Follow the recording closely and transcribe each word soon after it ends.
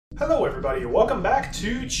Hello everybody, welcome back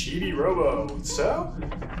to Chibi-Robo. So,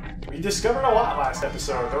 we discovered a lot last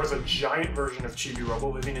episode. There was a giant version of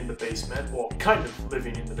Chibi-Robo living in the basement. Well, kind of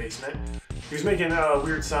living in the basement. He was making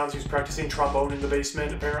weird sounds. He was practicing trombone in the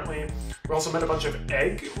basement, apparently. We also met a bunch of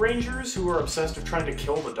egg rangers who were obsessed with trying to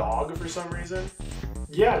kill the dog for some reason.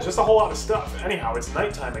 Yeah, just a whole lot of stuff. Anyhow, it's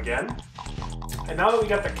nighttime again. And now that we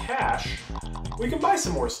got the cash, we can buy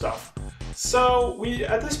some more stuff. So,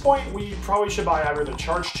 at this point, we probably should buy either the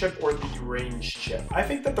charge chip or the range chip. I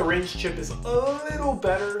think that the range chip is a little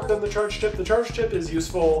better than the charge chip. The charge chip is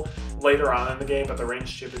useful later on in the game, but the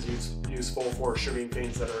range chip is useful for shooting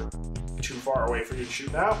things that are too far away for you to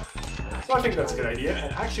shoot now. So I think that's a good idea.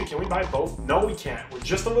 And actually, can we buy both? No, we can't. We're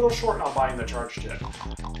just a little short on buying the charge chip.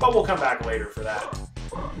 But we'll come back later for that.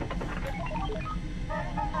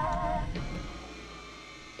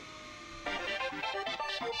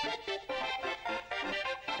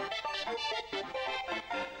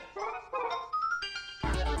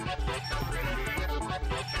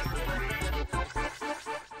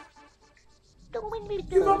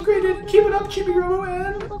 You've upgraded! Keep it up, Chibi-Robo,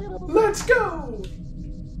 and let's go!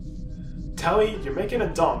 Telly, you're making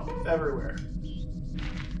a dump everywhere.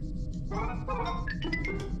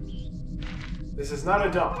 This is not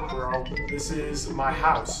a dump, bro. This is my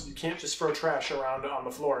house. You can't just throw trash around on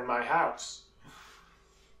the floor in my house.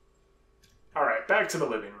 Alright, back to the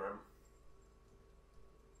living room.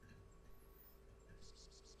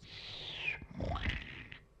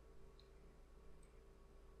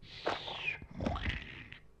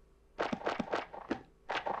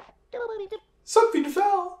 Something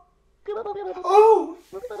fell! Oh!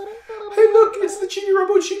 Hey look, it's the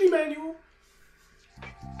Chibi-Robo Chibi manual!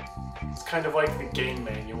 It's kind of like the game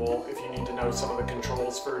manual, if you need to know some of the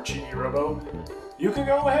controls for Chibi-Robo. You can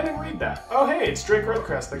go ahead and read that. Oh hey, it's Drake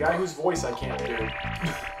Redcrest, the guy whose voice I can't do.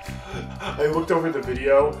 I looked over the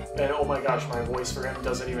video, and oh my gosh, my voice for him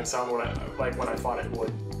doesn't even sound like what I thought it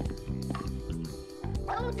would.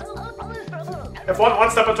 If one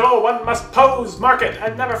wants to patrol, one must pose, mark it,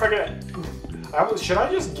 and never forget it. Should I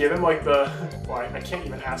just give him like the... Well, I can't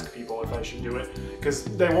even ask people if I should do it, because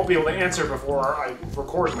they won't be able to answer before I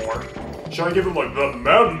record more. Should I give him like the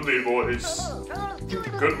manly voice?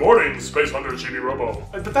 Good morning, Space Hunter Chibi-Robo.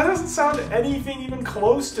 But that doesn't sound anything even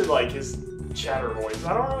close to like his chatter voice.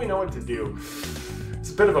 I don't really know what to do.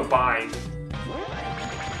 It's a bit of a bind.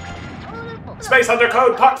 Space Hunter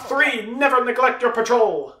Code Part 3, never neglect your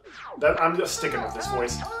patrol. I'm just sticking with this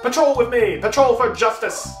voice. Patrol with me, patrol for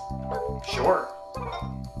justice. Sure.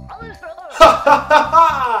 Ha ha ha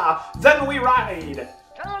ha! Then we ride!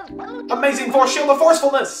 Amazing force shield of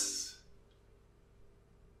forcefulness!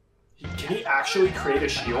 Can he actually create a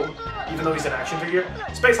shield, even though he's an action figure?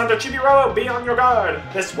 Space Hunter Chibi-Robo, be on your guard!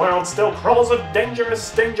 This world still crawls with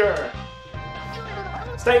dangerous danger!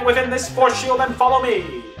 Stay within this force shield and follow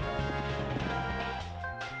me!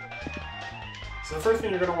 So the first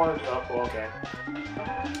thing you're gonna want to do... Oh, well, okay.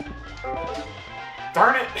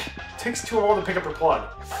 Darn it! Takes too long to pick up your plug.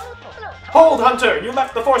 Hold, Hunter! You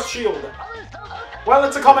left the force shield! Well,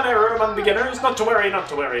 it's a common error among beginners. Not to worry, not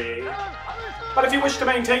to worry. But if you wish to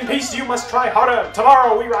maintain peace, you must try harder.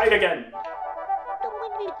 Tomorrow we ride again.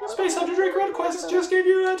 Space Hunter Drake Redquest just gave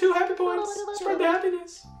you 2 happy points. Spread the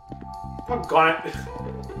happiness. Doggone it.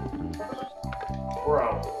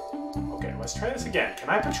 Bro. Okay, let's try this again. Can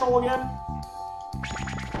I patrol again?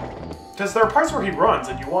 Because there are parts where he runs,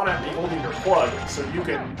 and you want to be holding your plug so you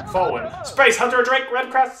can follow him. Space Hunter Drake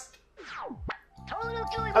Redcrest!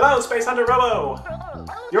 Hello, Space Hunter Robo!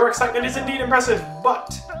 Your excitement is indeed impressive,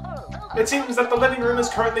 but it seems that the living room is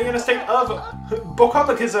currently in a state of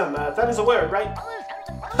bucolicism. That is a word, right?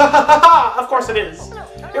 Ha ha ha ha! Of course it is!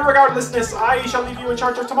 Irregardlessness, I shall leave you in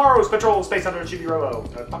charge of tomorrow's patrol, Space Hunter Chibi-Robo.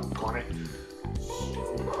 Doggone it.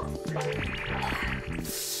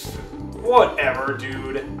 Whatever,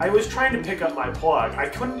 dude. I was trying to pick up my plug. I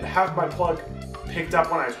couldn't have my plug picked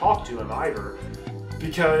up when I talked to him either,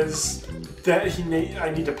 because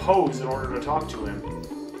I need to pose in order to talk to him.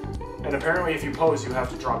 And apparently if you pose, you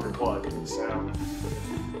have to drop your plug, so...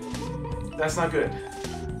 That's not good.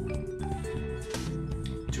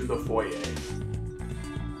 To the foyer.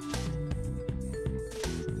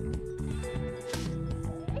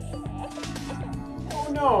 Oh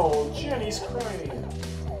no, Jenny's crying.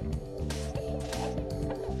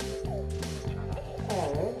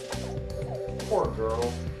 Oh, poor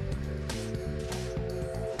girl.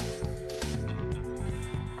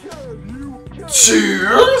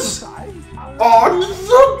 Cheers on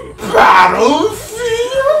the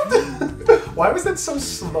battlefield! Why was that so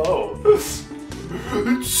slow?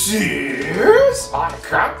 Cheers! I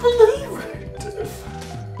can't believe it!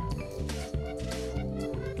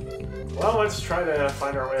 Well, let's try to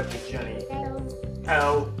find our way up to Jenny.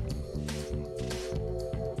 Ow.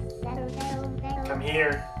 Come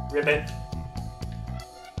here, Ribbit.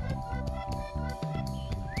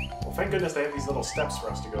 Well, thank goodness they have these little steps for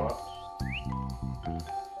us to go up.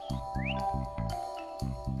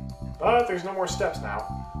 But there's no more steps now.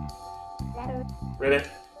 Ribbit.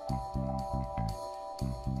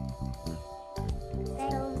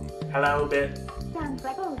 Hello, Bit.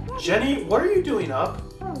 Jenny, what are you doing up?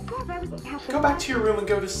 Go back to your room and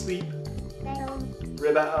go to sleep.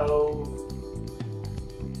 Ribbit-o.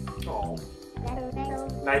 Oh.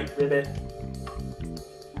 Night, Ribbit.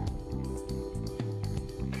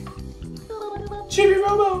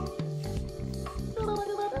 Chibi-Robo!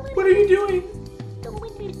 What are you doing?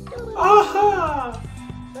 Aha!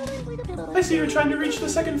 I see you're trying to reach the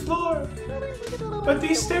second floor. But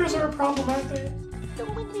these stairs are a problem, aren't they?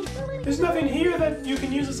 There's nothing here that you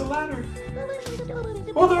can use as a ladder.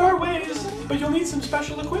 Well, there are ways, but you'll need some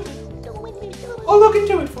special equipment. I'll look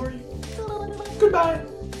into it for you. Goodbye.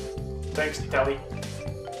 Thanks, Telly.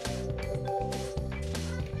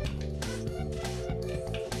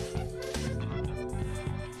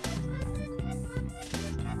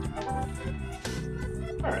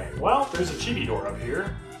 Alright, well, there's a chibi door up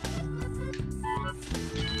here.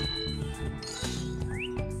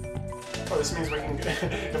 Oh, this means we can...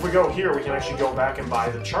 if we go here, we can actually go back and buy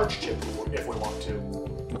the charge chip if we want to.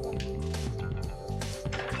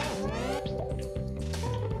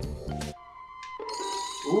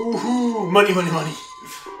 Ooh, money, money, money!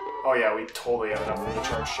 Oh yeah, we totally have enough for the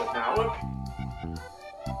charge chip now. Look.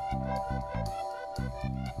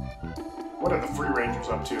 What are the Free Rangers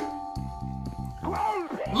up to?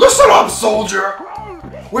 Listen up, soldier!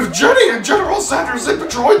 With Jenny and General Sanderson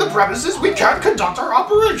patrolling the premises, we can't conduct our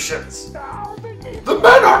operations. The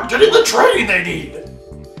men aren't getting the training they need.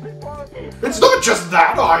 It's not just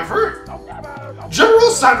that, Ivor.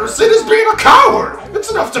 General Sanderson is being a coward. It's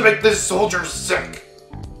enough to make this soldier sick.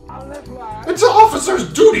 It's an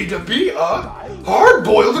officer's duty to be a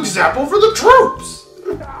hard-boiled example for the troops.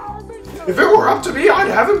 If it were up to me, I'd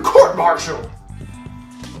have him court-martialed.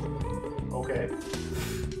 Okay.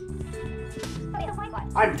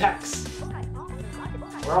 I'm Tex.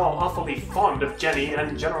 We're all awfully fond of Jenny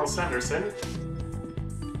and General Sanderson.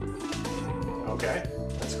 Okay,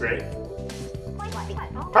 that's great.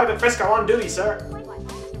 Private Frisco on duty, sir.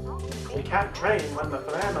 We can't train when the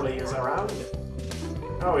family is around.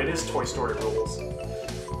 Oh, it is Toy Story rules.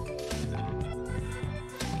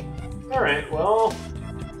 Alright, well...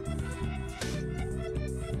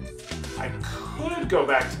 I could go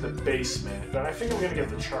back to the basement, but I think I'm gonna get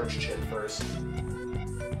the charge chip first.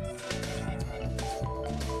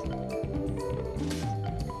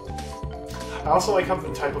 I also like how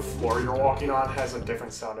the type of floor you're walking on has a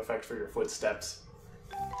different sound effect for your footsteps.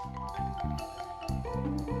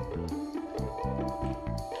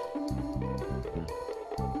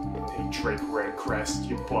 Hey, Drake Redcrest,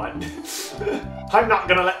 you butt. I'm not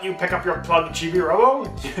gonna let you pick up your plug,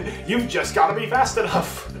 Chibi-Robo. You've just gotta be fast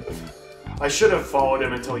enough. I should have followed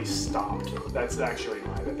him until he stopped. That's actually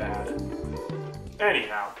my bad.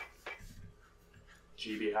 Anyhow.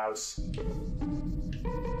 Chibi house.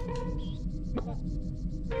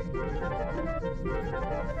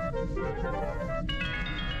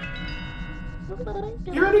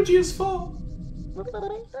 Your energy is full.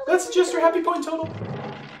 Let's adjust your happy point total.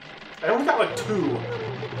 I only got like 2.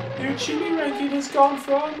 Your chibi ranking has gone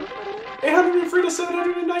from 803 to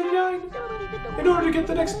 799. In order to get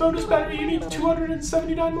the next bonus battery, you need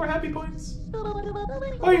 279 more happy points.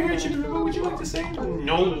 While you're here, Chibi-Robo, would you like to say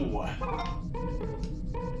no?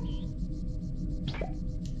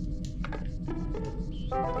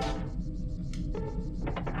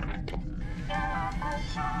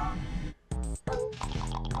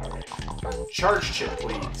 Charge chip,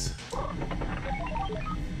 please.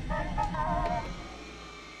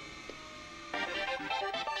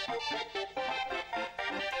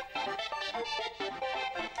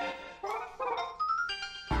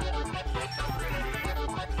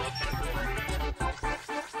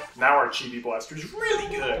 Now our Chibi Blaster is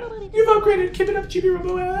really good. You've upgraded. Keep it up,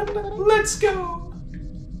 Chibi-Robo, and let's go.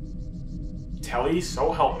 Telly,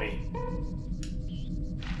 so help me.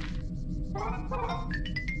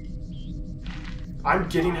 I'm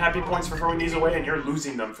getting happy points for throwing these away, and you're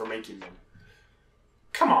losing them for making them.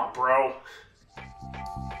 Come on, bro.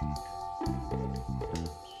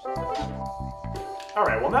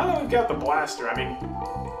 Alright, well now that we've got the blaster, I mean,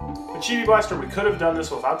 the Chibi Blaster, we could have done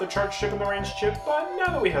this without the charge chip and the range chip, but now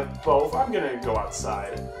that we have both, I'm gonna go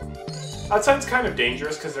outside. Outside's kind of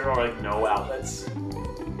dangerous because there are, like, no outlets.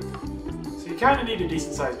 So you kind of need a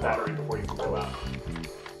decent-sized battery before you can go out.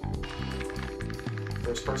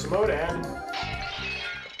 First person mode and...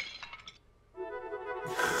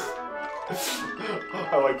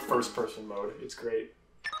 I like first person mode. It's great.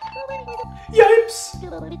 Yipes!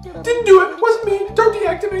 Didn't do it! Wasn't me! Don't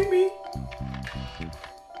deactivate me!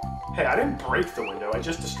 Hey, I didn't break the window. I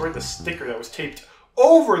just destroyed the sticker that was taped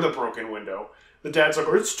over the broken window. The dad's like,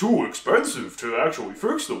 it's too expensive to actually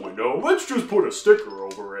fix the window. Let's just put a sticker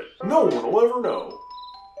over it. No one will ever know.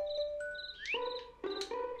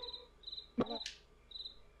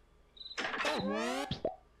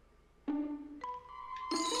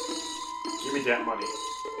 Give me that money.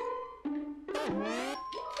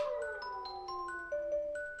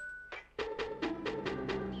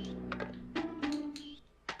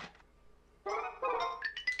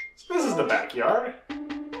 So this is the backyard.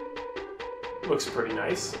 Looks pretty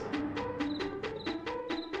nice.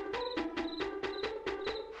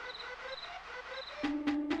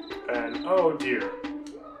 And oh dear.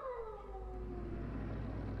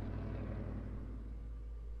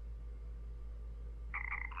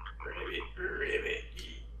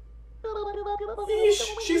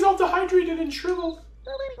 Yeesh, she's all dehydrated and shriveled.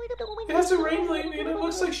 It hasn't rained lately and it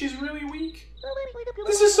looks like she's really weak.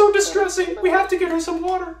 This is so distressing. We have to get her some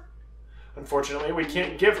water. Unfortunately, we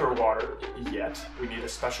can't give her water yet. We need a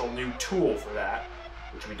special new tool for that,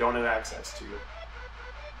 which we don't have access to.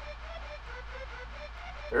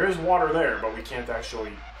 There is water there, but we can't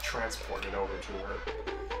actually transport it over to her.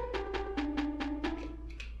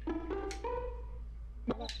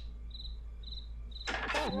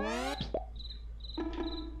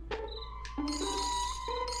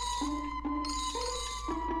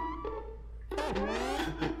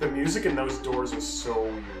 The music in those doors is so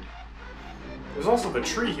weird. There's also the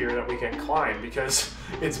tree here that we can climb because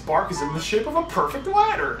its bark is in the shape of a perfect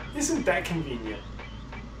ladder. Isn't that convenient?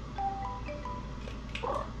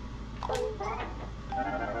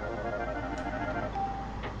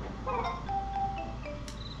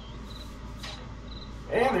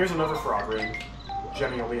 And there's another frog ring.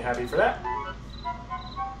 Jenny will be happy for that.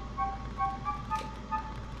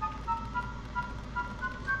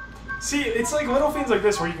 See, it's like little things like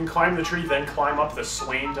this where you can climb the tree, then climb up the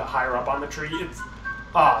swain to higher up on the tree. It's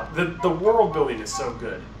the world building is so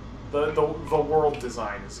good. The world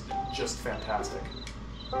design is just fantastic.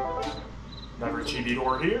 Another chibi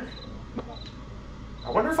door here. I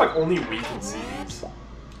wonder if like only we can see these.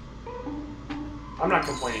 I'm not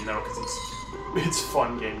complaining though, because it's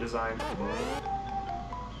fun game design.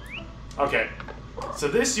 Okay, so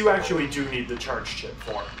this you actually do need the charge chip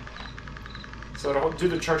for. So to do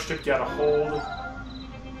the charge chip, you gotta hold.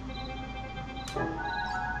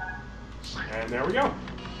 And there we go.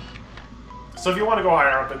 So if you want to go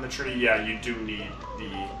higher up in the tree, yeah, you do need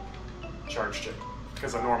the charge chip.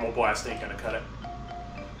 Because a normal blast ain't gonna cut it.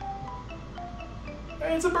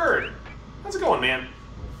 Hey, it's a bird. How's it going, man?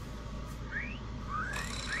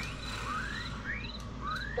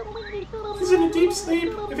 He's in a deep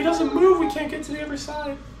sleep. If he doesn't move, we can't get to the other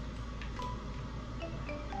side.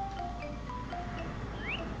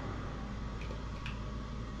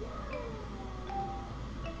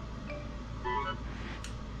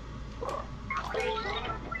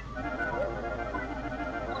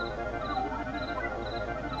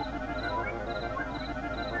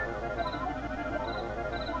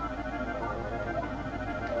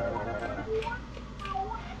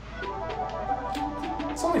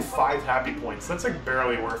 It's only 5 happy points. That's like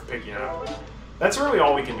barely worth picking up. That's really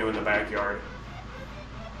all we can do in the backyard.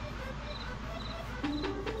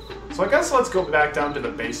 So I guess let's go back down to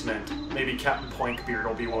the basement. Maybe Captain Plankbeard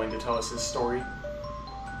will be willing to tell us his story.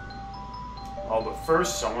 Oh, but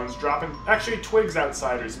first someone's dropping... Actually, twigs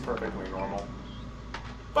outside is perfectly normal.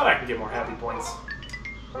 But I can get more happy points.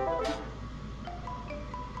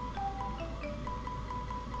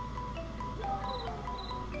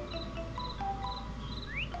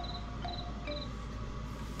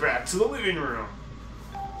 Back to the living room.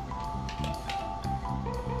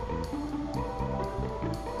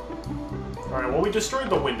 Alright, well we destroyed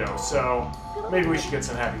the window, so maybe we should get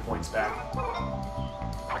some happy points back.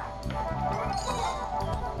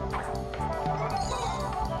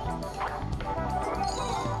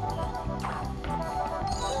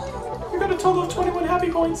 You got a total of 21 happy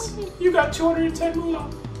points. You got 210 moolah.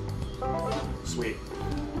 Sweet.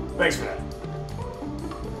 Thanks for that.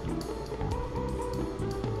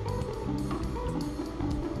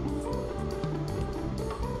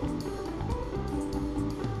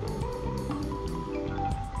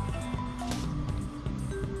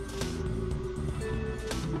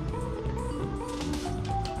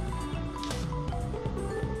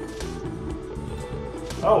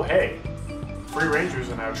 Oh, hey. Free Rangers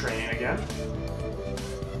are now training again.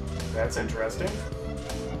 That's interesting.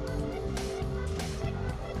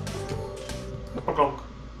 Plonk.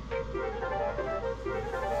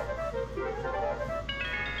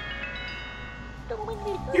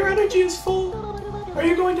 Your energy is full. Are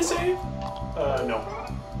you going to save? No.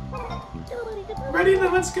 Ready?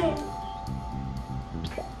 Then let's go.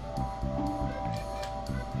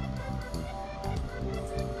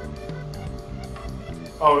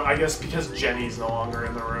 Oh, I guess because Jenny's no longer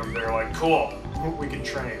in the room, they're like, cool, we can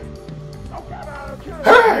train.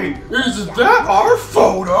 Hey, is that our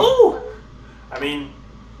photo? I mean,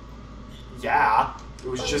 yeah, it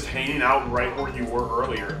was just hanging out right where you were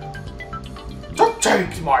earlier. Don't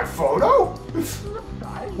take my photo.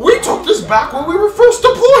 We took this back when we were first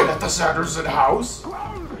deployed at the Sanderson house.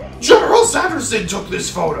 General Sanderson took this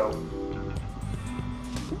photo.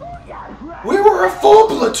 We were a full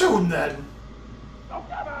platoon then.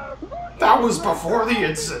 That was before the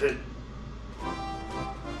incident.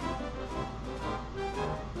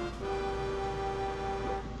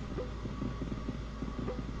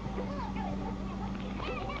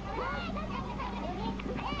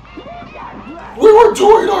 We were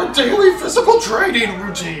doing our daily physical training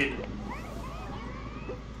routine.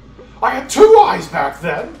 I had 2 eyes back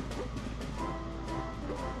then.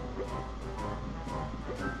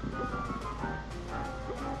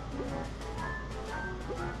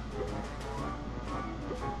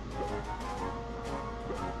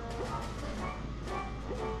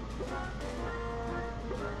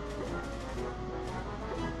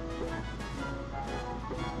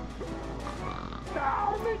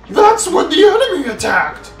 That's when the enemy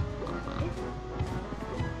attacked!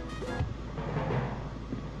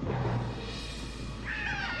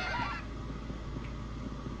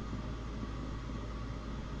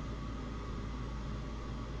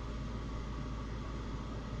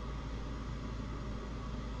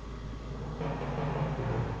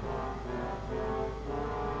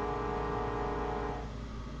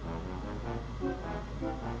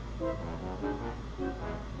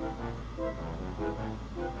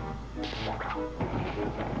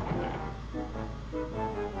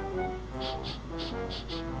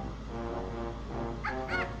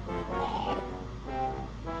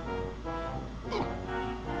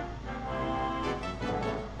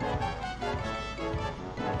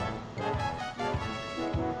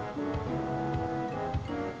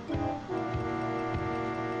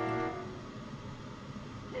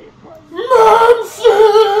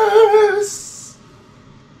 Memphis!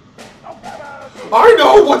 I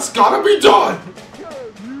know what's gotta be done!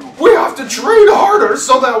 We have to train harder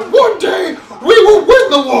so that one day we will win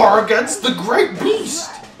the war against the Great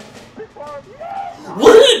Beast!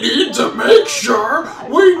 We need to make sure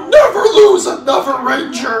we never lose another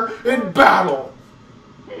Ranger in battle!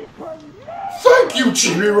 Thank you,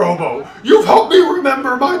 Chibi-Robo! You've helped me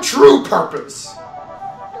remember my true purpose!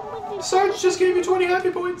 Sarge just gave you 20 happy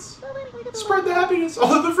points. Spread the happiness.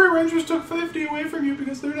 Although the Free Rangers took 50 away from you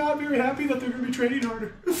because they're not very happy that they're going to be training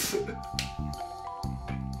harder. So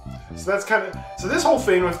that's kind of... So this whole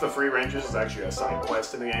thing with the Free Rangers is actually a side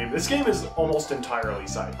quest in the game. This game is almost entirely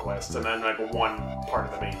side quests, and then like one part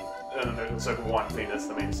of the main... And then there's like one thing that's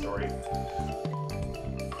the main story.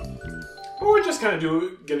 But we're just kind of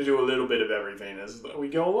going to do a little bit of everything as we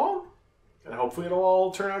go along. And hopefully it'll all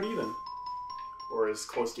turn out even. Or as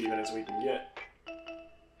close to even as we can get.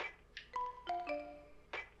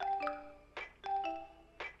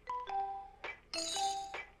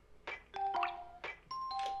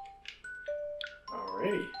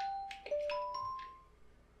 Alrighty.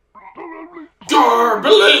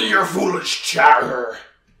 Belay your foolish chatter!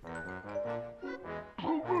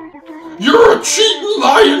 You're a cheating,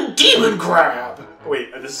 lying demon crab!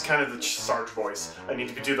 Wait, this is kind of the Sarge voice. I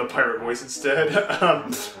need to do the pirate voice instead.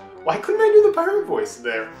 Why couldn't I do the pirate voice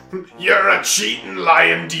there? You're a cheating,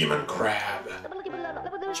 lying demon crab.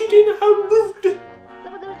 Cheating, how rude!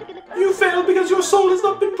 You failed because your soul has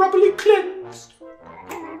not been properly cleansed.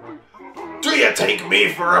 Do you take me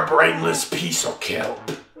for a brainless piece of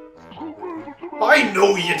kelp? I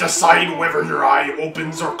know you decide whether your eye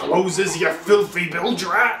opens or closes, you filthy bilge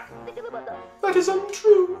rat. That is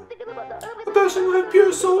untrue. A person with a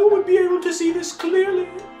pure soul would be able to see this clearly.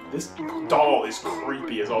 This doll is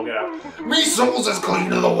creepy as all get out. Me soul's as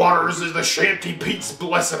clean as the waters as the Shanty Pete's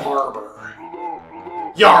blessed harbor.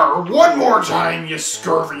 Yar, one more time, you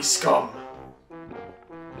scurvy scum.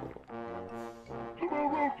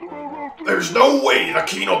 There's no way the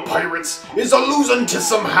Kino Pirates is a-losing to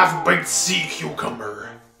some half-baked sea cucumber.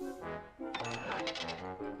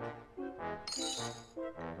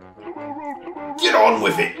 Get on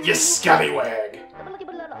with it, you scallywag.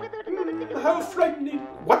 How frightening.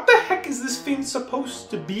 What the heck is this thing supposed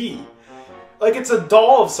to be? Like, it's a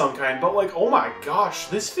doll of some kind, but like, oh my gosh,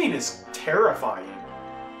 this thing is terrifying.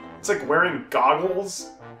 It's like wearing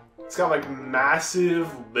goggles. It's got like massive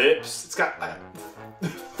lips. It's got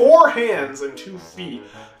 4 hands and 2 feet.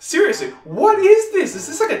 Seriously, what is this? Is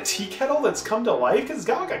this like a tea kettle that's come to life? Because it's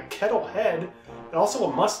got like a kettle head and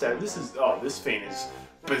also a mustache. This is, oh, this thing is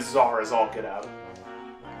bizarre as all get out.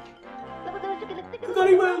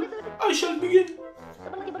 Very well, I shall begin.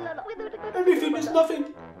 Everything is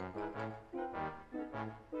nothing.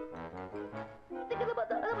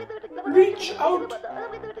 Reach out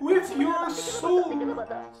with your soul.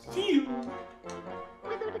 Feel.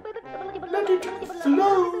 Let it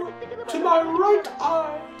flow to my right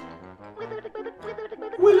eye.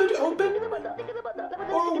 Will it open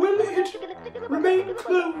or will it remain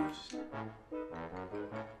closed?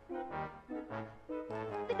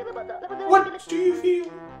 What do you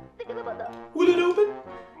feel? Will it open?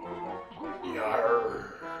 Yarr.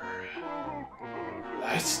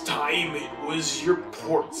 Last time it was your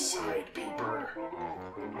port side paper.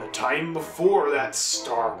 The time before that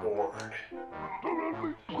starboard.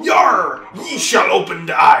 Yarr! Ye shall open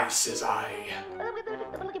the eye, says I.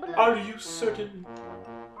 Are you certain?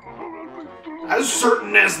 As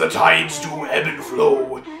certain as the tides do ebb and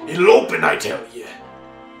flow, it'll open, I tell ye.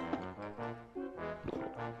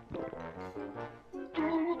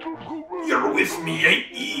 You're with me,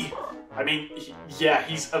 ain't ye? I mean, yeah,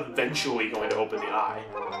 he's eventually going to open the eye.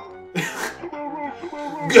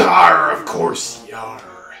 Gar, of course ye are.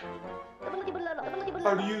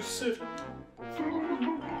 Are you certain?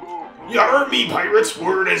 Yar, me pirate's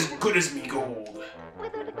word as good as me gold.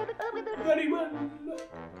 Very well.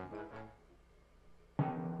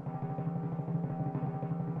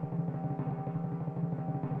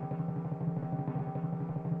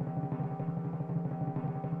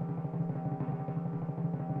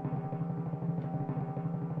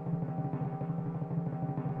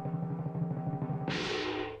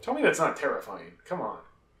 Tell me that's not terrifying. Come on.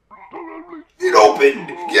 It opened!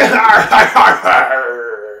 Yar,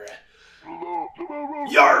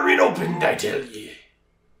 Yar, it opened, I tell ye.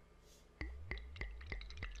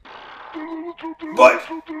 But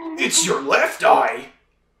it's your left eye.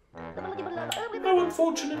 How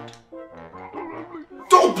unfortunate.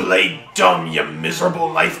 Don't play dumb, you miserable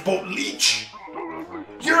lifeboat leech.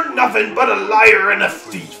 You're nothing but a liar and a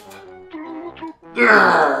thief.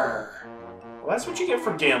 Grrr. Well, that's what you get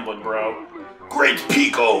for gambling, bro. Great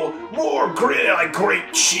Pico, more great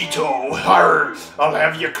Cheeto. Arr, I'll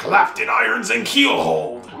have you clapped in irons and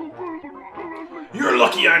keelhold. You're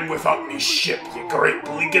lucky I'm without me ship, you great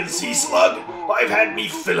blinking sea slug. I've had me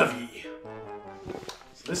fill of ye.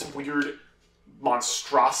 So this weird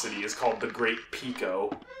monstrosity is called the Great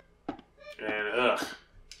Pico. And, ugh,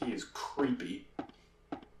 he is creepy.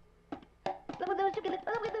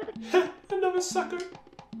 Another sucker.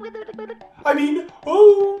 I mean,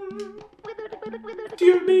 oh,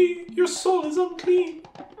 dear me, your soul is unclean.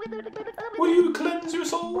 Will you cleanse your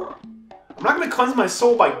soul? I'm not going to cleanse my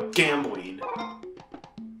soul by gambling.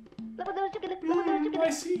 I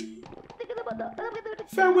see.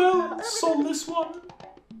 Farewell, soulless one.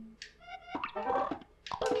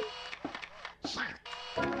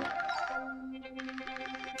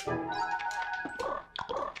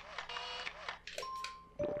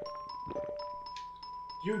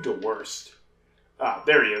 You the worst. Ah,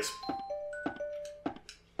 there he is.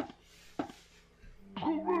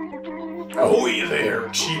 Ahoy there,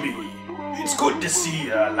 Chibi. It's good to see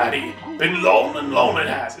ya, laddie. Been long and long it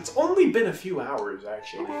has. It's only been a few hours,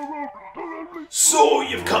 actually. So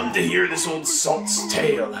you've come to hear this old salt's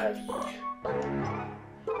tale, have ye?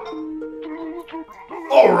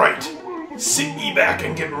 Alright, sit ye back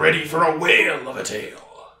and get ready for a whale of a tale.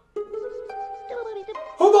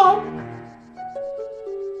 Hold on.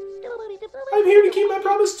 I'm here to keep my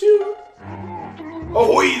promise too.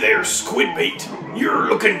 Ahoy there, squidbait. You're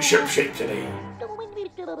looking shipshape today.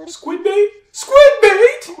 Squidbait?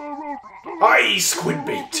 Squidbait? Aye,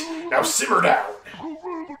 squidbait. Now simmer down.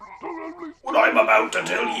 What I'm about to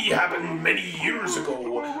tell ye happened many years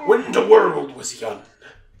ago, when the world was young.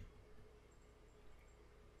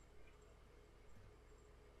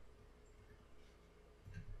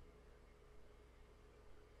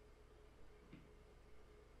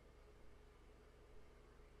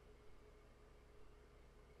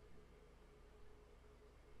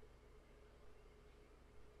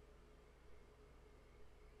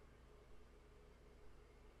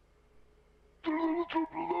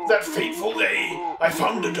 That fateful day, I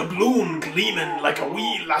found a doubloon gleaming like a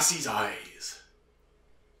wee lassie's eyes.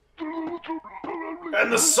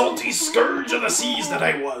 And the salty scourge of the seas that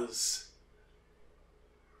I was.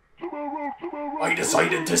 I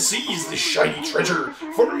decided to seize this shiny treasure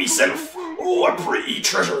for myself. Oh, a pretty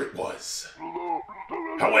treasure it was.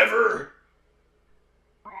 However,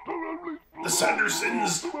 the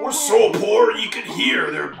Sandersons were so poor you could hear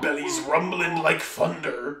their bellies rumbling like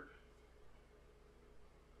thunder.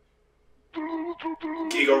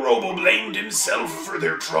 Chibi-Robo blamed himself for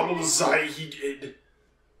their troubles, aye he did.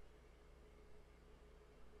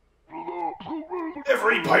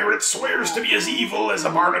 Every pirate swears to be as evil as a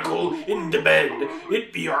barnacle in the bed.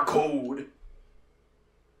 It be our code.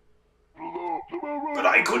 But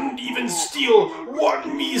I couldn't even steal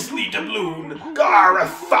one measly doubloon. Gar, a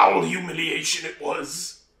foul humiliation it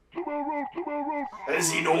was.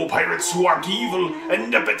 As you know, pirates who aren't evil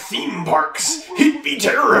end up at theme parks. It be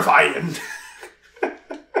terrifying.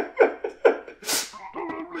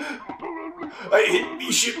 I hid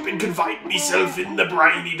me ship and confined myself in the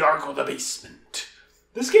briny dark of the basement.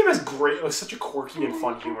 This game has such a quirky and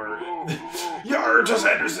fun humor. Yar, to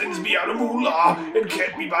Sandersons be out of moolah and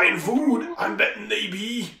can't be buying food. I'm betting they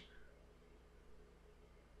be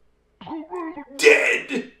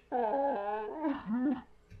dead.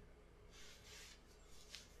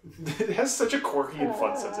 It has such a quirky and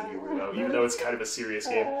fun sense of humor, though, even though it's kind of a serious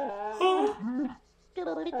game.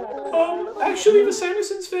 Actually, the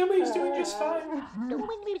Sandersons family is doing just fine.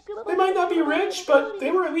 They might not be rich, but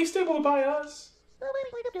they were at least able to buy us.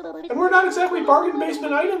 And we're not exactly bargain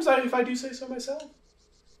basement items, if I do say so myself.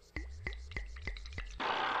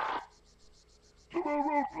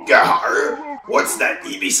 Gahar, what's that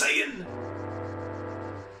ye be saying?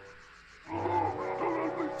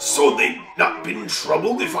 So they'd not been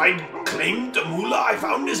troubled if I'd claimed the moolah I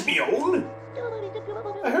found as me own?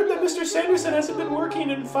 I heard that Mr. Sanderson hasn't been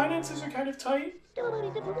working and finances are kind of tight.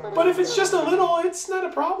 But if it's just a little, it's not a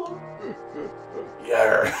problem.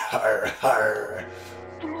 Yar, har, har.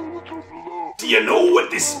 Do you know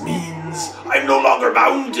what this means? I'm no longer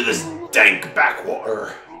bound to this dank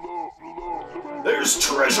backwater. There's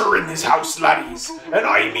treasure in this house, laddies, and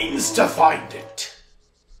I means to find it.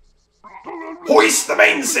 Hoist the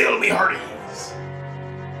mainsail, me hearties.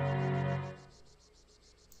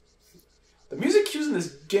 The music cues in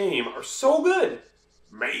this game are so good.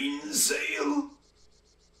 Mainsail?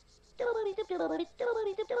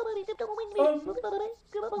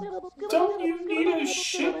 Don't you need a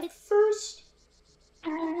ship first?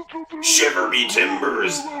 Shiver me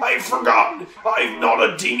timbers! I forgot! I've not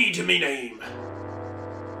a dinghy to me name.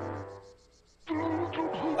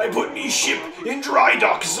 I put me ship in dry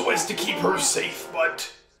dock so as to keep her safe,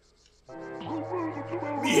 but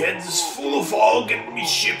me head's full of fog and me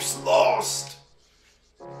ship's lost.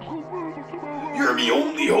 You're me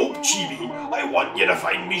only hope, Chibi. I want you to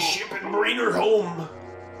find me ship and bring her home.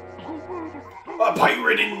 A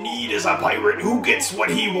pirate in need is a pirate who gets what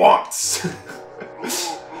he wants.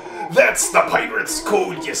 That's the pirate's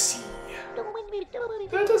code, you see.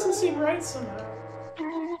 That doesn't seem right somehow.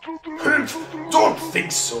 Don't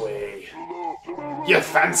think so, eh? You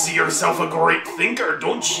fancy yourself a great thinker,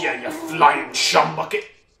 don't you flying shumbucket?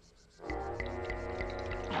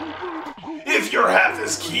 If you're half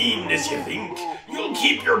as keen as you think, you'll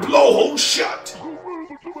keep your blowhole shut.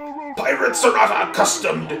 Pirates are not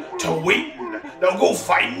accustomed to waiting. Now go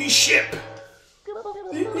find me ship.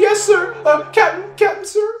 Yes, sir. Captain,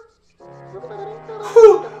 sir.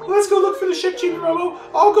 Whew. Let's go look for the ship, Chibi-Robo.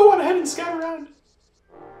 I'll go on ahead and scout around.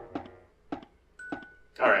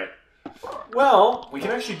 Alright. Well, we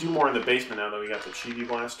can actually do more in the basement now that we got the Chibi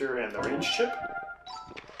Blaster and the range chip.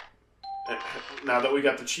 Now that we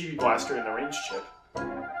got the Chibi Blaster and the range chip. The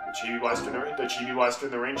Chibi Blaster and the Chibi Blaster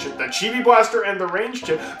and the range chip. The Chibi Blaster and the range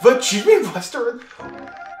chip. The Chibi Blaster.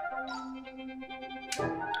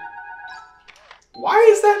 Why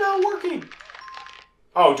is that not working?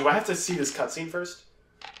 Oh, do I have to see this cutscene first?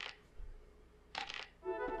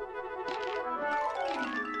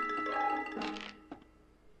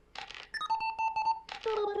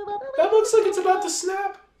 That looks like it's about to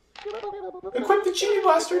snap. Equip the Chibi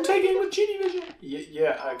Blaster and take aim with Genie Vision.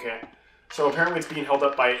 Yeah, okay. So apparently it's being held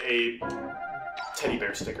up by a teddy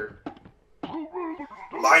bear sticker.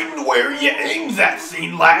 Mind where you aim that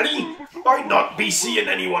thing, laddie. I'd not be seeing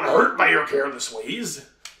anyone hurt by your careless ways.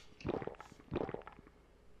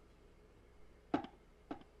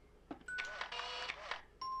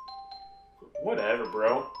 Whatever,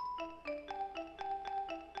 bro.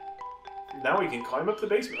 Now we can climb up the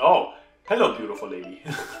basement. Oh, hello, beautiful lady.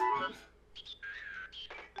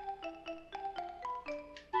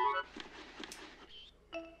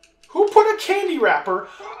 Who put a candy wrapper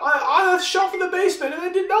on a shelf in the basement and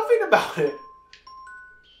then did nothing about it?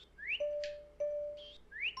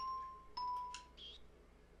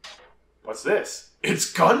 What's this?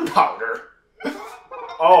 It's gunpowder.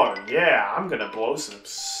 Oh yeah, I'm gonna blow some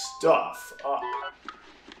stuff up.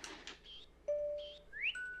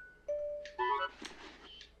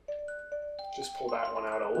 Just pull that one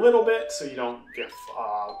out a little bit so you don't get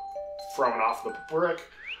thrown off the brick.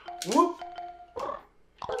 Whoop!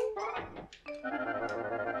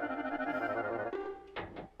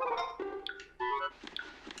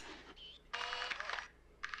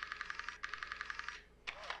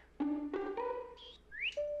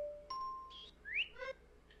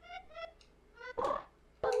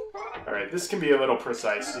 Alright, this can be a little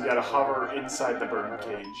precise. You gotta hover inside the bird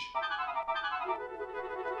cage.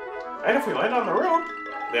 And if we land on the road,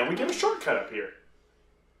 then we get a shortcut up here.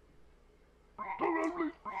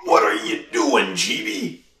 What are you doing,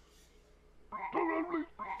 Chibi?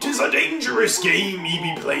 'Tis a dangerous game ye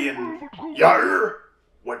be playing. Yar,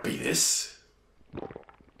 what be this?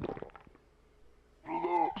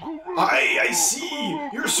 I see.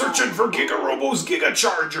 You're searching for Giga-Robo's Giga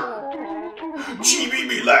Charger. Chibi,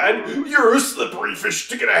 me lad, you're a slippery fish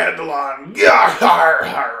to get a handle on. Gah, har,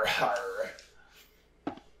 har, har.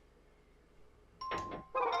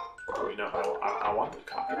 Oh, wait, no, I want the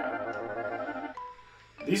copyright.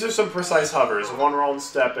 These are some precise hovers. One wrong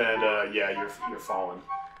step and, yeah, you're falling.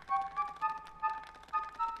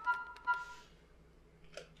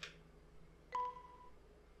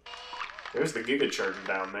 There's the Giga Charger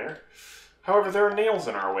down there. However, there are nails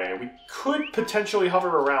in our way. We could potentially hover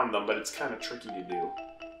around them, but it's kind of tricky to do.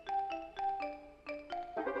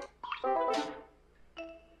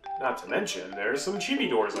 Not to mention, there's some chibi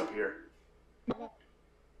doors up here.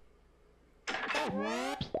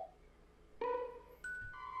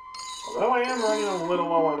 Although I am running a little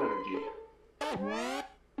low on energy.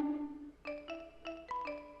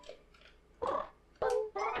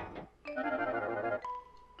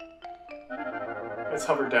 Let's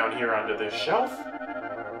hover down here onto this shelf.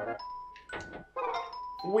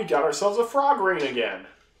 We got ourselves a frog ring again.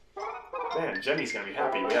 Man, Jenny's gonna be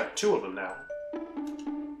happy. We have 2 of them now.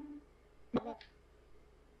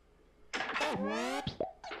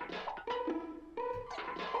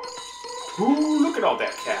 Ooh, look at all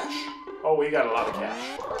that cash. Oh, we got a lot of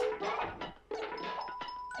cash.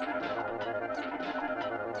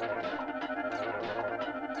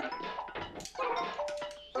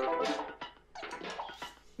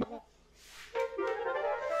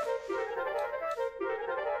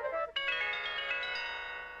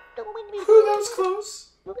 Ooh, that was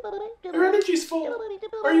close. Your energy's full.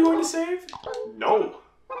 Are you going to save? No.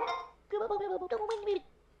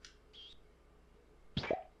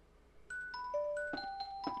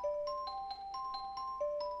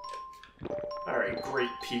 Alright, great,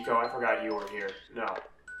 Pico. I forgot you were here. No.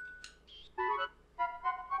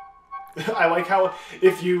 I like how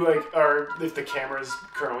if you if the camera's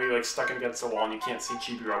currently like stuck against the wall and you can't see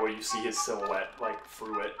Chibi-Robo, you see his silhouette like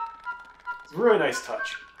through it. It's a really nice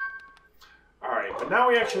touch. Alright, but now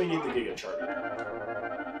we actually need the Giga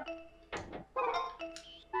Charger.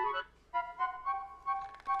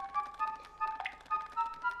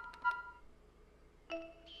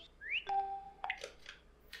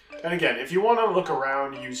 And again, if you want to look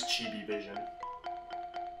around, use Chibi Vision.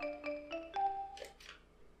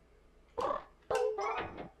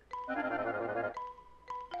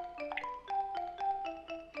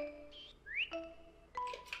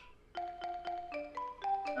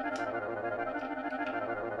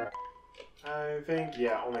 I think,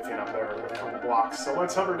 yeah, only thing up there are a couple blocks. So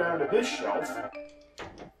let's hover down to this shelf.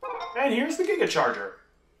 And here's the Giga Charger,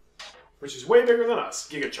 which is way bigger than us.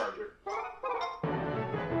 Giga Charger.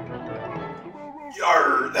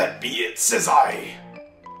 Yar, that be it, says I.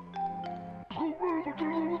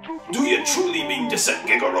 Do you truly mean to set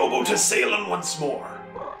Giga-Robo to sailing once more?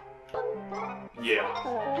 Yeah.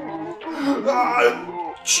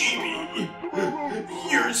 Chibi,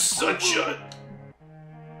 you're such a...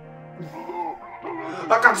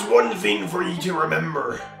 I got one thing for you to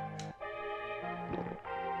remember.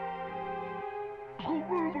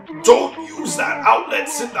 Don't use that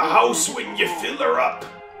outlets in the house when you fill her up.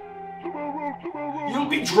 You'll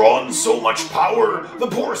be drawing so much power, the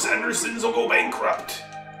poor Sandersons will go bankrupt.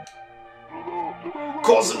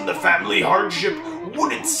 Causing the family hardship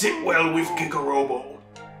wouldn't sit well with Giga-Robo.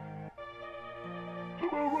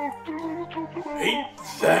 Ain't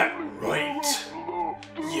that right,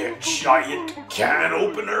 you giant can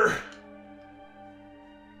opener?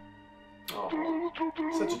 Oh,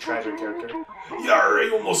 such a tragic character. Yar, I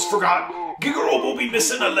almost forgot. Giga-Robo be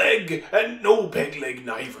missing a leg, and no peg leg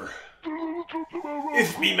neither.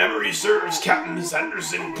 If me memory serves, Captain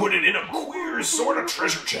Sanderson put it in a queer sort of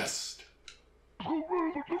treasure chest.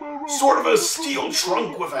 Sort of a steel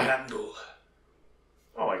trunk with a handle.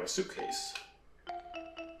 like a suitcase.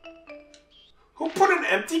 Who put an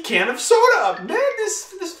empty can of soda up? Man,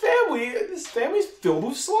 this family's filled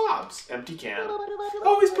with slobs. Empty can.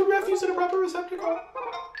 Always put refuse in a proper receptacle.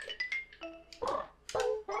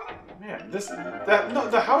 Man,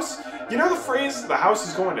 the house. You know the phrase, "the house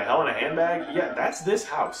is going to hell in a handbag"? Yeah, that's this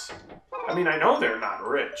house. I mean, I know they're not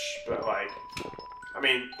rich, but like, I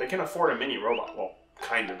mean, they can afford a mini robot. Well,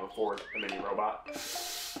 kind of afford a mini robot.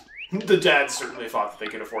 The dad certainly thought that they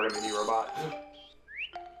could afford a mini robot.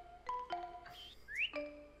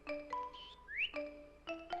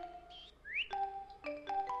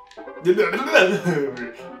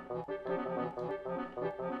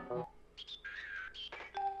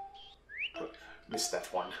 Missed that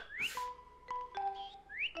one.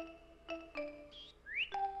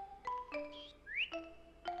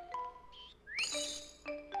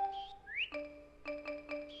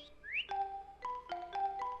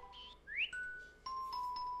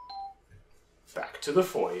 Back to the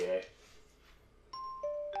foyer.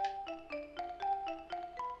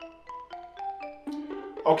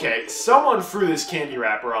 Okay, someone threw this candy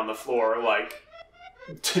wrapper on the floor, like,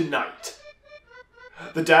 tonight.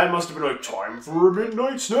 The dad must have been like, time for a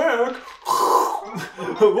midnight snack.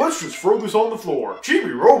 Let's just throw this on the floor.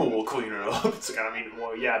 Chibi-Robo will clean it up. It's like, I mean,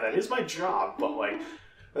 well, yeah, that is my job, but, like,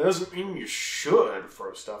 that doesn't mean you should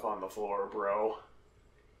throw stuff on the floor, bro.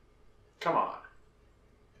 Come on.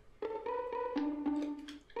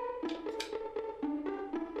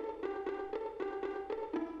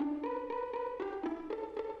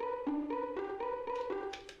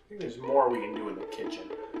 I think there's more we can do in the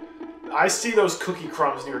kitchen. I see those cookie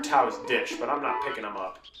crumbs near Tao's dish, but I'm not picking them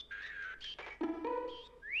up.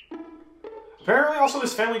 Apparently, also,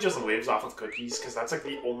 this family just lives off of cookies, because that's like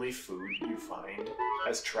the only food you find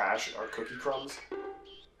as trash are cookie crumbs.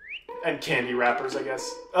 And candy wrappers, I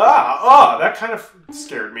guess. That kind of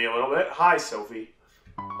scared me a little bit. Hi, Sophie.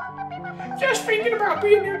 Just thinking about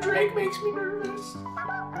being near Drake makes me nervous.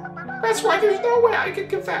 That's why there's no way I can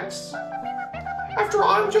confess. After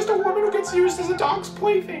all, I'm just a woman who gets used as a dog's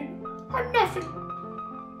plaything. I'm nothing.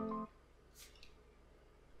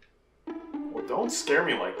 Well, don't scare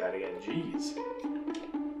me like that again, jeez.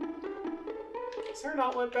 Is there an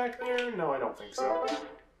outlet back there? No, I don't think so.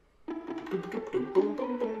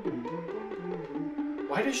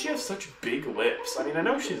 Why does she have such big lips? I mean, I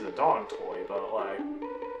know she's a dog toy, but like...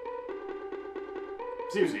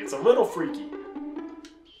 seriously, it's a little freaky.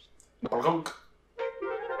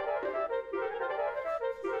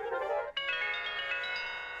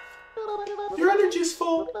 Your energy's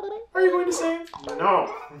full. Are you going to save?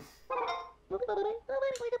 No.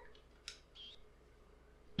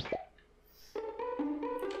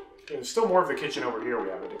 There's still more of the kitchen over here we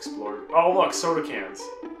haven't explored. Oh, look, soda cans.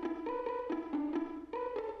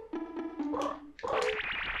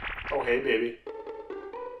 Oh, hey, baby.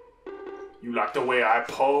 You like the way I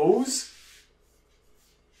pose?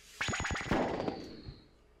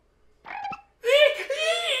 Eek!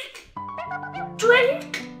 Eek!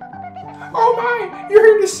 Drake! Oh my, you're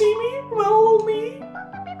here to see me? Well, me?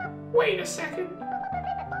 Wait a second.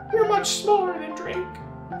 You're much smaller than Drake.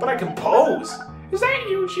 But I can pose! Is that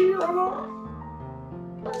you, Chibi-Robo?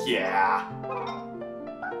 Yeah.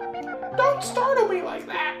 Don't startle me like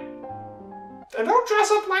that. And don't dress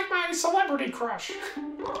up like my celebrity crush.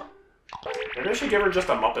 Maybe I should give her just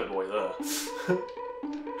a Muppet voice.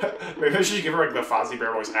 Maybe I should give her like the Fozzie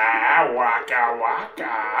Bear voice. Ah, waka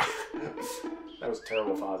waka. That was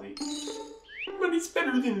terrible, Fozzie. But it's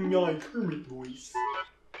better than my Kermit voice.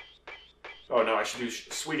 Oh no, I should do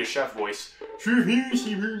Swedish Chef voice.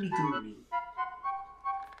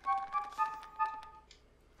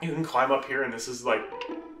 You can climb up here and this is like...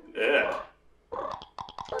 ugh.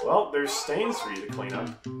 Well, there's stains for you to clean up.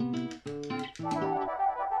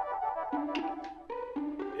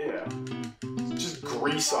 Yeah. Just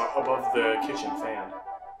grease above the kitchen fan.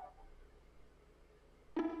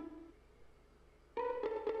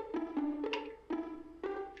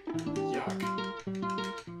 Yuck.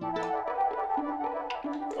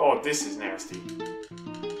 Oh, this is nasty.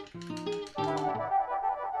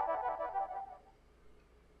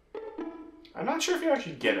 I'm not sure if you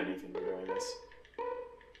actually get anything for doing this.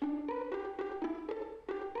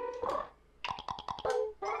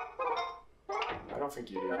 I don't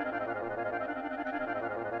think you do.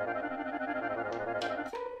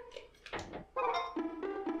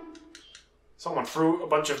 Someone threw a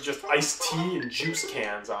bunch of just iced tea and juice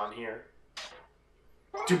cans on here.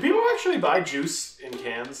 Do people actually buy juice in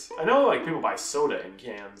cans? I know like people buy soda in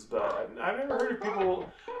cans, but I've never heard of people...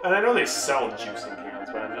 And I know they sell juice in cans,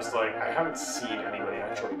 but I'm just like, I haven't seen anybody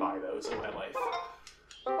actually buy those in my life.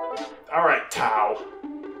 Alright, Tao.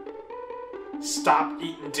 Stop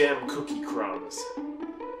eating damn cookie crumbs.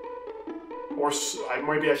 Or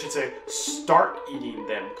maybe I should say, start eating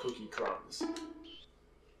them cookie crumbs.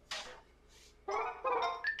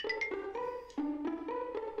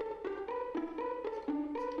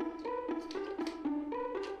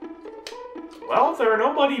 Well, there are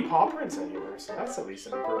no muddy paw prints anywhere, so that's at least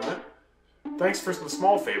an improvement. Thanks for the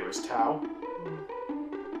small favors, Tao.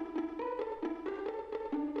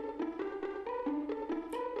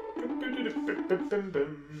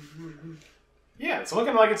 Yeah, it's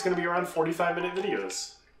looking like it's going to be around 45-minute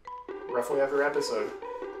videos. Roughly every episode.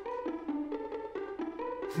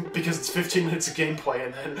 Because it's 15 minutes of gameplay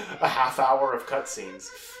and then a half hour of cutscenes.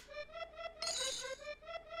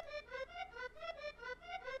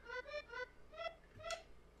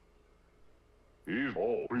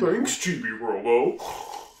 Thanks, Chibi-Robo.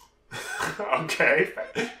 Okay.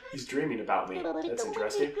 He's dreaming about me. That's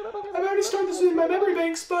interesting. I've already stored this in my memory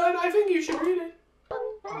banks, but I think you should read it.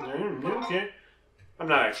 Okay. I'm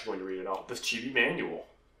not actually going to read it all. The Chibi Manual.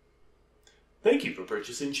 Thank you for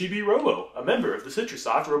purchasing Chibi-Robo, a member of the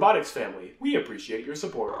Citrusoft Robotics family. We appreciate your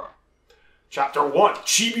support. Chapter 1,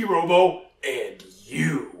 Chibi-Robo and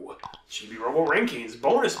you. Chibi-Robo rankings,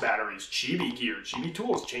 bonus batteries, Chibi gear, Chibi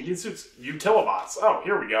tools, changing suits, Utilibots. Oh,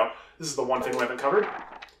 here we go. This is the one thing we haven't covered.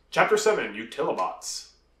 Chapter 7, Utilibots.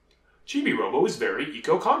 Chibi-Robo is very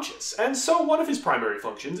eco-conscious, and so one of his primary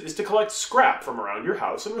functions is to collect scrap from around your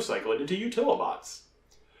house and recycle it into Utilibots.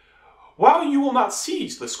 While you will not see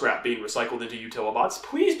the scrap being recycled into Utilibots,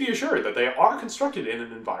 please be assured that they are constructed in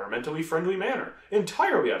an environmentally friendly manner,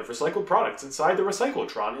 entirely out of recycled products inside the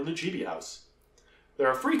Recyclotron in the Chibi house. There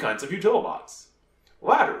are 3 kinds of Utilibots.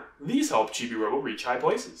 Ladder, these help Chibi-Robo reach high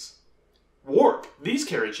places. Warp, these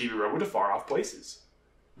carry Chibi-Robo to far-off places.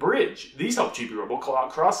 Bridge, these help Chibi-Robo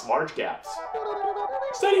cross large gaps.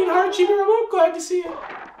 Studying hard, Chibi-Robo? Glad to see it.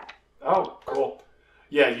 Oh, cool.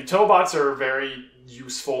 Yeah, Utilibots are very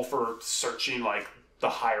useful for searching, like, the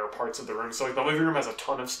higher parts of the room. So, like, the living room has a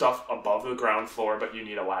ton of stuff above the ground floor, but you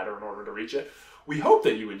need a ladder in order to reach it. We hope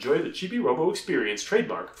that you enjoy the Chibi-Robo experience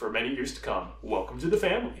trademark for many years to come. Welcome to the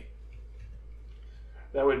family.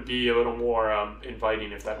 That would be a little more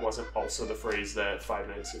inviting if that wasn't also the phrase that 5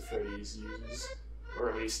 Nights at Freddy's uses. Or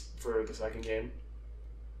at least for the second game.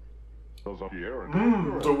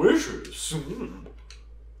 Delicious.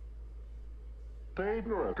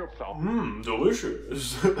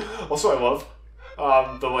 Delicious. Also, I love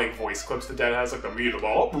the like voice clips the dad has, like the meat of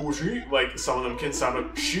all bullshit. Like some of them can sound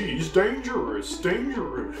like she's dangerous,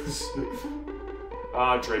 dangerous.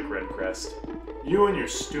 Drake Redcrest, you and your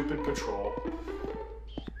stupid patrol.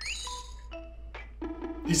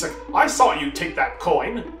 He's like, I saw you take that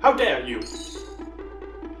coin. How dare you?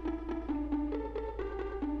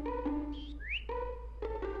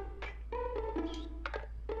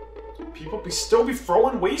 People still be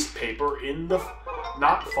throwing waste paper in the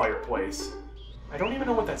not fireplace. I don't even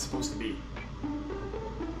know what that's supposed to be.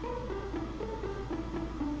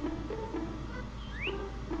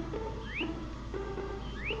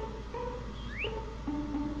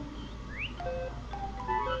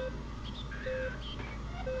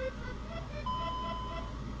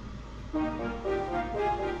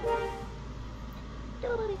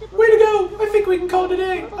 Way to go! I think we can call it a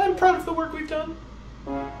day. I'm proud of the work we've done.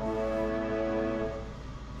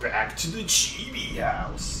 Back to the Chibi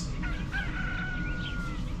house.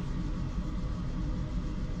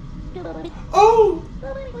 Oh!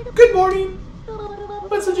 Good morning!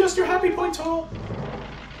 Let's adjust your happy point total.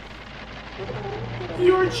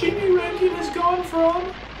 Your Chibi ranking has gone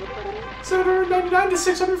from 799 to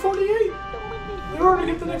 648. In order to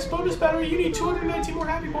get the next bonus battery, you need 219 more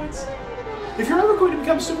happy points. If you're ever going to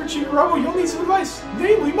become Super Chibi-Robo, you'll need some advice,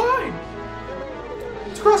 namely mine.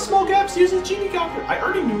 To cross small gaps, use the Chibi-Copter. I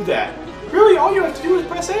already knew that. Really, all you have to do is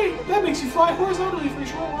press A. That makes you fly horizontally for a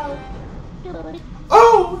short while.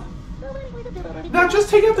 Oh! Now just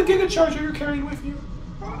take out the Giga Charger you're carrying with you.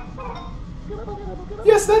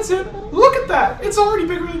 Yes, that's it. Look at that. It's already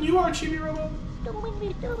bigger than you are, Chibi-Robo.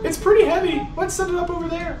 It's pretty heavy. Let's set it up over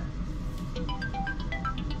there.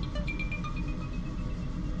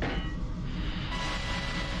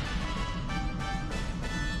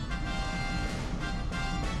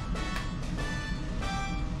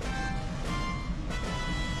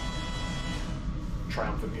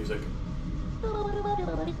 Triumphant music.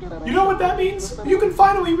 You know what that means? You can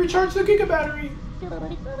finally recharge the Giga battery.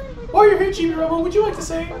 While you're here, Chibi-Robo, would you like to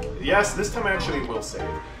sing? Yes, this time I actually will sing.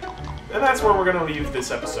 And that's where we're going to leave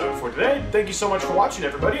this episode for today. Thank you so much for watching,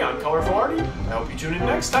 everybody. I'm Colorful Artie. I hope you tune in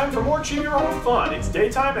next time for more Chibi-Robo fun. It's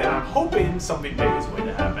daytime, and I'm hoping something big is going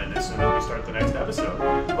to happen as soon as we start the next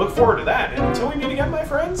episode. Look forward to that. And until we meet again, my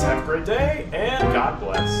friends, have a great day, and God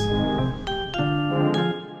bless.